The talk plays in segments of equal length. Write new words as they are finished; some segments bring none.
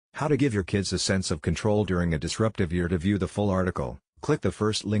How to give your kids a sense of control during a disruptive year. To view the full article, click the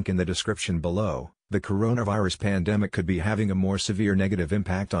first link in the description below. The coronavirus pandemic could be having a more severe negative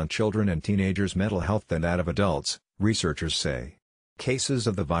impact on children and teenagers' mental health than that of adults, researchers say. Cases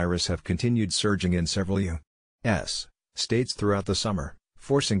of the virus have continued surging in several U.S. states throughout the summer,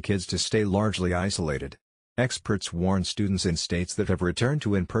 forcing kids to stay largely isolated. Experts warn students in states that have returned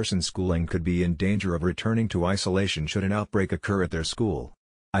to in-person schooling could be in danger of returning to isolation should an outbreak occur at their school.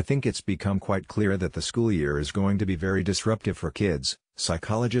 I think it's become quite clear that the school year is going to be very disruptive for kids,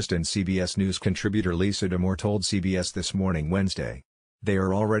 psychologist and CBS News contributor Lisa Damour told CBS This Morning Wednesday. They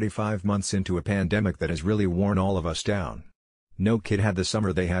are already 5 months into a pandemic that has really worn all of us down. No kid had the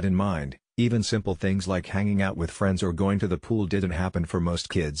summer they had in mind, even simple things like hanging out with friends or going to the pool didn't happen for most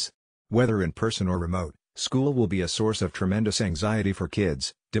kids. Whether in person or remote, school will be a source of tremendous anxiety for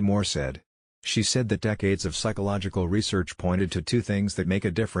kids, Damour said. She said that decades of psychological research pointed to two things that make a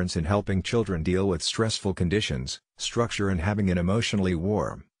difference in helping children deal with stressful conditions: structure and having an emotionally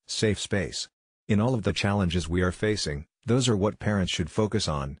warm, safe space. In all of the challenges we are facing, those are what parents should focus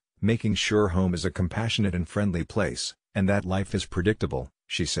on, making sure home is a compassionate and friendly place, and that life is predictable,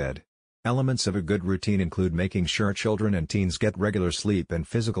 she said. Elements of a good routine include making sure children and teens get regular sleep and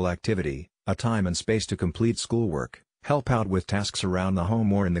physical activity, a time and space to complete schoolwork, help out with tasks around the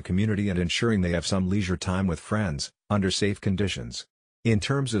home or in the community, and ensuring they have some leisure time with friends, under safe conditions. In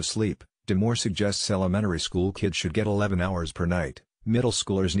terms of sleep, Damour suggests elementary school kids should get 11 hours per night, middle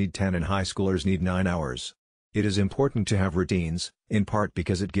schoolers need 10 and high schoolers need 9 hours. It is important to have routines, in part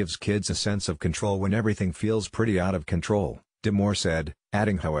because it gives kids a sense of control when everything feels pretty out of control, Damour said,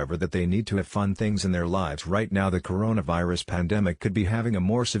 adding however that they need to have fun things in their lives right now. The coronavirus pandemic could be having a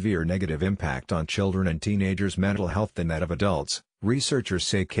more severe negative impact on children and teenagers' mental health than that of adults. Researchers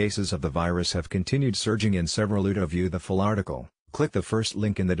say cases of the virus have continued surging in several. To view the full article, click the first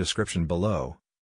link in the description below.